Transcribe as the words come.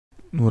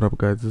What up,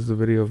 guys? This is a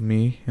video of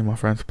me and my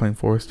friends playing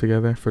Forest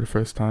together for the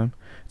first time.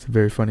 It's a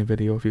very funny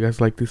video. If you guys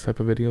like these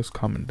type of videos,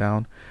 comment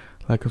down,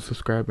 like and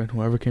subscribe, and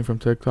whoever came from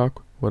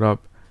TikTok, what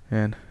up,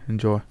 and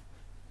enjoy.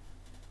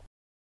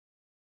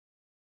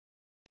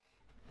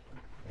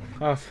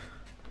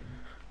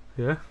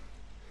 Yeah?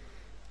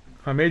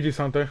 I made you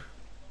something.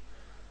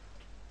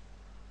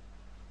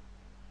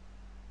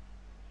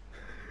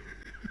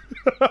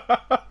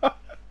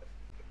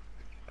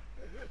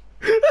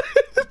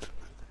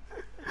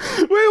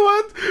 Wait,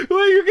 what?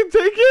 Wait, you can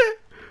take it?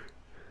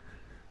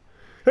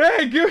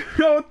 Hey,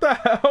 what the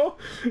hell?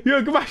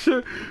 Yo, come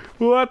on,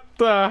 what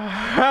the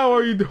hell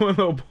are you doing,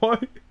 little boy?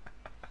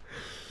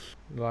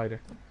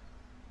 Lighter.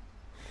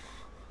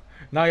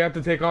 Now you have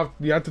to take out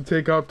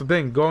the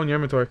thing. Go in your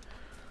inventory.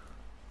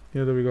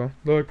 Yeah, there we go.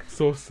 Look,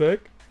 so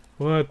sick.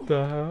 What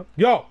the hell?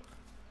 Yo!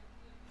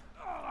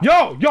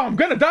 Yo, I'm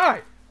gonna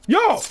die!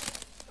 Yo!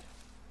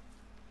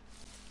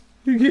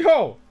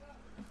 Yo!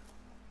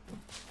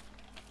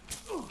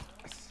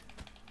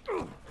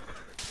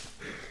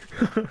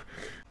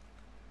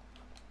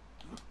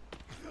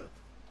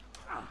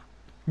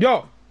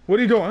 Yo, what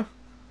are you doing?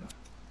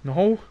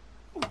 No.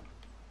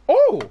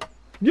 Oh!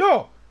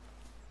 Yo!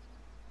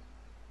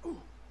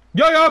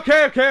 Yo,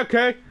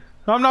 okay.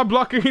 I'm not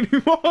blocking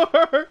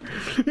anymore.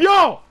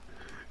 Yo!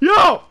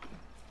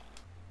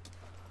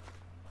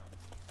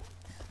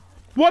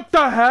 What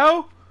the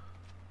hell?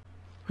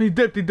 He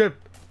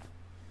dipped.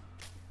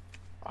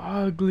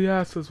 Ugly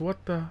asses,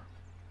 what the?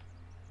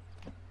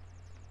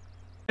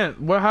 Man,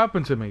 what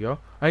happened to me, yo?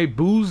 I ate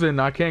booze and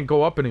I can't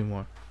go up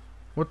anymore.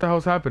 What the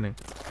hell's happening?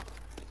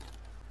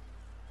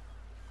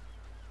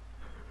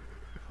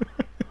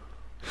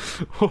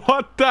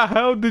 What the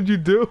hell did you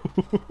do?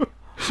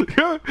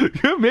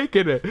 You're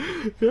making it.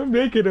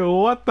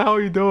 What the hell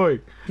are you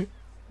doing?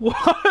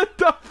 What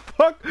the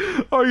fuck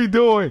are you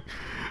doing?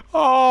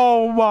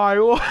 Oh my,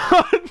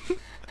 what?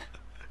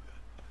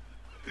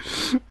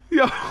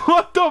 Yo,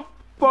 what the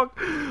fuck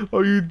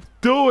are you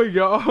doing,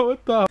 yo?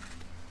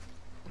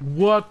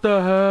 What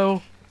the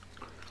hell?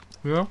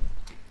 Yeah?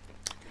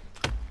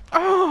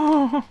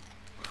 Oh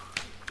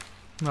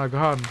my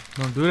god,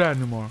 don't do that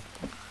anymore.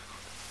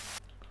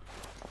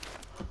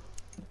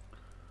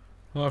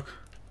 Look.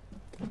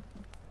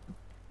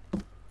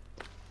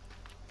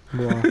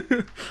 Wow.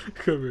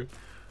 Come here.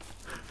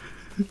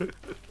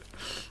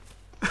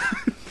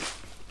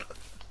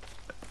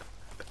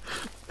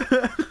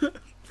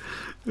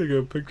 Look at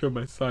a picture of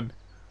my son.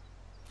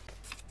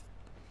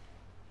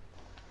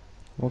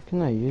 What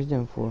can I use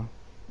them for?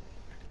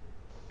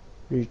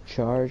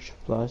 Recharge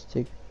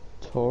plastic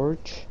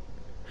torch?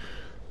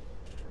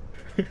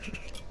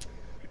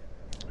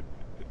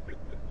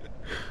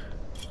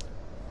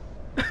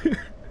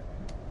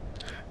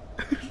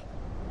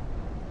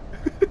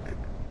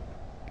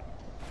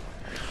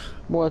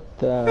 What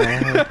the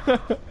heck?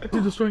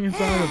 He's destroying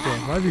inside of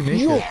them. Why is he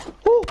naked? Yo!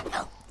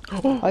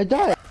 Oh! I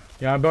died!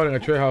 Yeah, I'm building a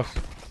tree house.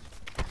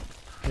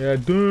 Yeah,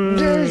 dude.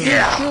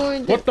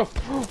 Yeah. What the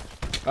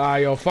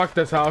yo, fuck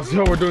this house.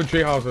 Yo, we're doing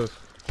tree houses.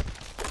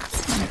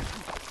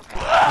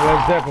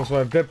 Let's dip, so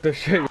I dip this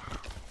shit.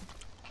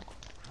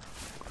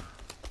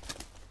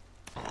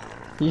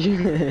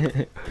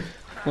 Yeah.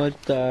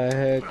 What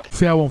the heck?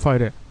 See, I won't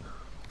fight it.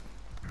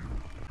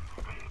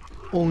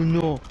 Oh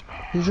no!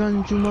 He's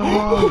running to my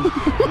house!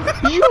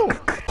 Yo!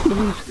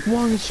 I'm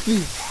 1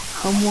 HP!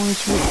 I'm 1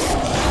 HP!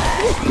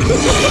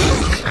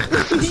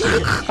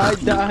 I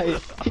died!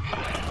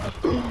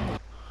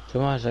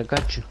 Tomas, I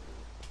got you.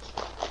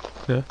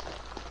 Yeah?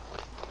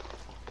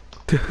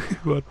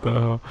 What the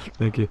hell?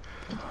 Thank you.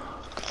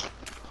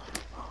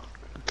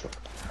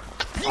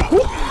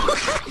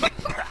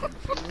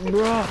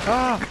 Bruh!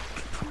 Ah!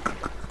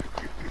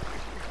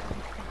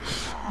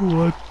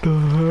 What the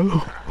hell?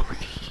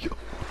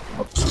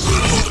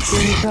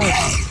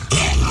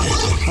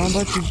 I'm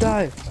about to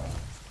die.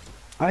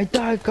 I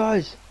died,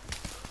 guys.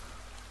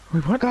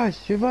 Wait, what? Guys,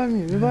 revive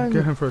me, revive me.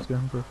 Get him first.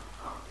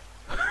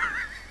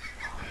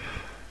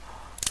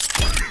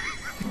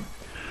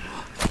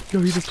 Yo,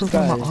 he just took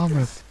out my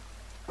armor.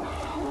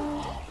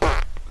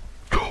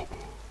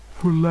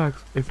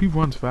 Relax. If he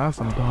runs fast,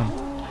 I'm done.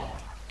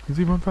 Does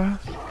he run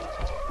fast?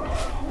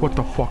 What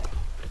the fuck?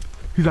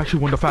 He's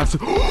actually one of the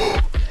fastest.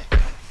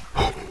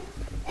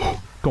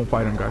 Don't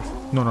fight him, guys.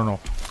 No.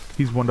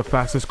 He's one of the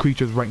fastest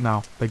creatures right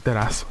now. Like that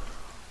ass.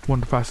 One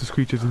of the fastest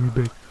creatures in the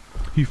big.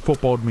 He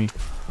footballed me.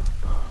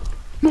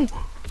 No!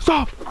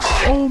 Stop!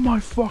 Oh my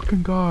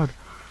fucking god.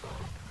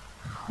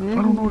 I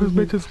don't know what this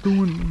bitch is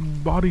doing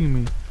bodying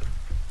me.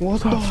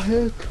 What the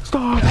heck?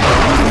 Stop!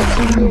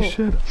 Holy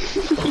shit.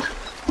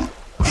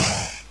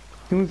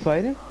 Can we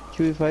fight him?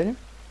 Should we fight him?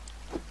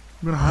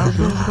 I'm gonna have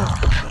to.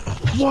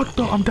 What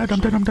the? I'm dead.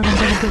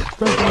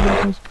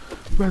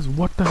 Res,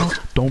 what the hell?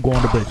 Don't go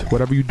on the bridge.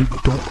 Whatever you do,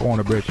 don't go on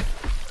the bridge.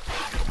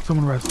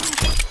 Someone rest.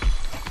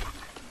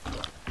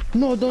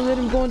 No, don't let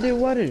him go in the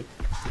water.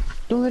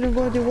 Don't let him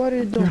go in the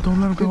water. Yeah, don't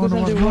let him go in the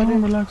water.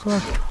 No, relax.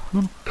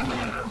 No.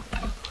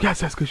 Yes,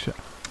 that's good shit.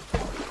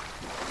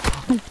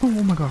 No,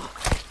 oh my god.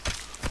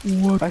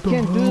 What I the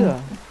can't hell? do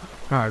that.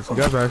 Alright, so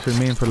you guys are actually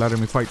mean for letting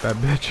me fight that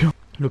bitch. Yo.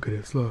 Look at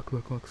this. Look,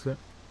 sit.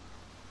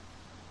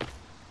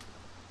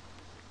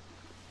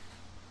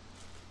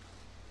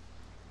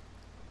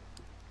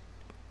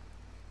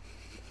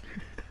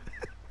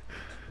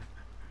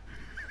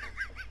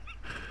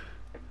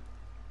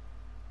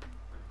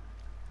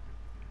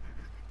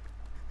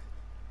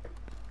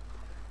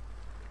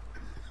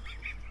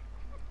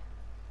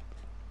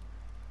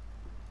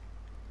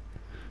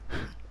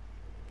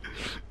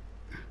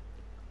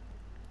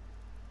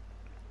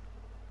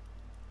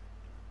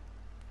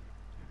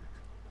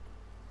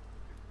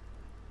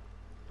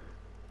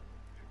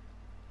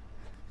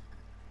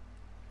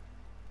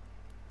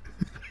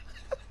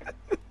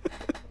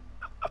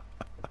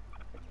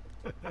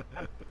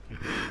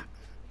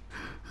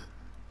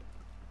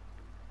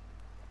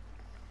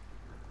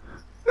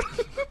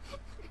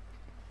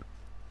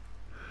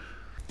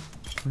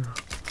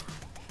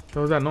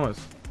 What was that noise?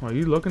 Are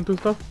you looking through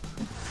stuff?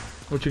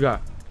 What you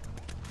got?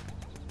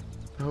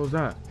 What was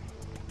that?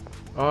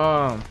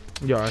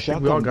 Yeah, I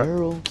think we all got.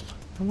 Barrel.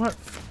 What?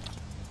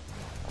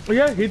 Oh,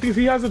 yeah, he thinks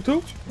he has it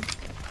too.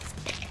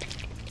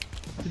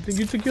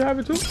 You think you have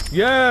it too?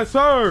 Yes,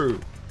 sir.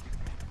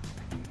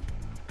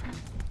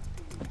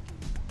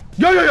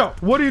 Yo!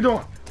 What are you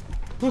doing?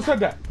 Who said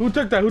that? Who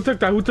took that? Who took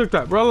that? Who took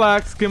that?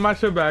 Relax. Get my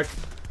shit back.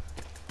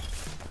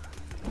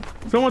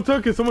 Someone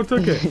took it. Someone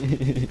took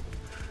it.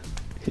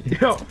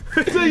 Yo,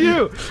 it's a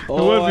you.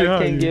 Oh, I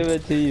can give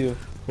it to you.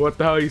 What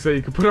the hell you say?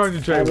 You can put it on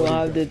your tray. I don't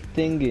have the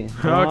thingy.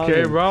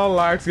 Okay,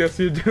 relax. Yes,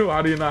 you do.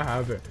 How do you not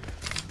have it?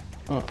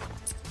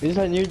 These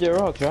are new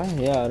Xerox, right?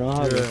 Yeah, I don't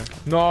have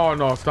it.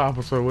 No, stop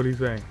us, sir. What are you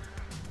saying?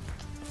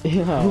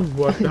 Yeah.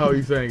 What the hell are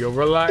you saying? Yo,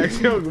 relax.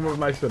 Yo, move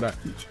my shit out.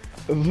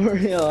 For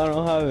real, I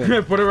don't have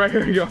it. Put it right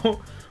here, yo.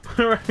 Put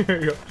it right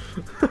here, yo.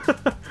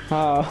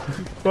 How?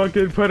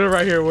 Fucking put it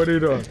right here. What are you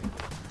doing?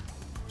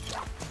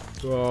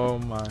 Oh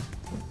my.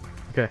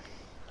 Okay.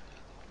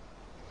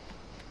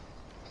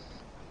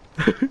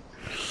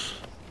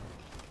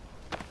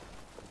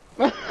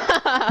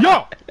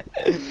 Yo!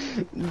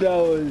 That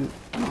was.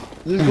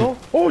 Let's go.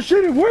 Oh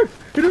shit, it worked!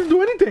 It didn't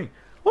do anything!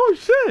 Oh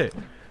shit!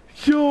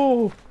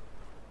 Yo!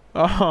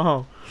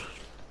 Oh.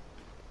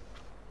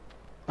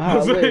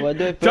 Wait, what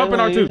do I jump in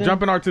R2,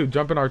 jump in R2,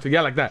 jump in R2.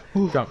 Yeah, like that.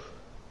 Jump.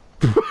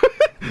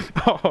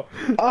 Oh.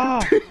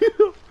 Ah!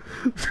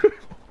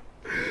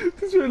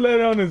 This should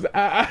lay on his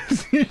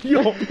ass.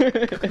 Yo!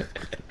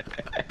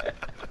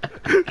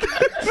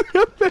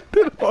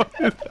 Landed on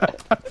his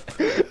ass.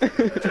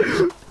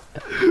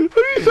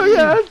 Are you sure your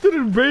ass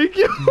didn't break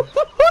you?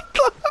 What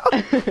the hell?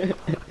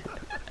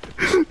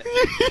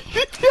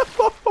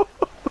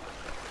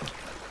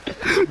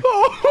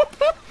 Oh.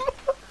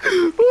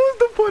 What was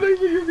the point of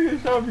even giving me a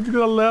shot? Because I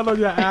land on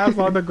your ass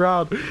on the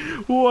ground.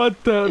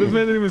 What the? This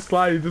man didn't even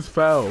slide, he just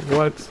fell.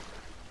 What?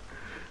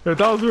 If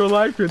that was real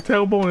life, your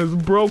tailbone is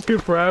broken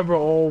forever.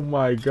 Oh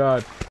my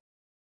god.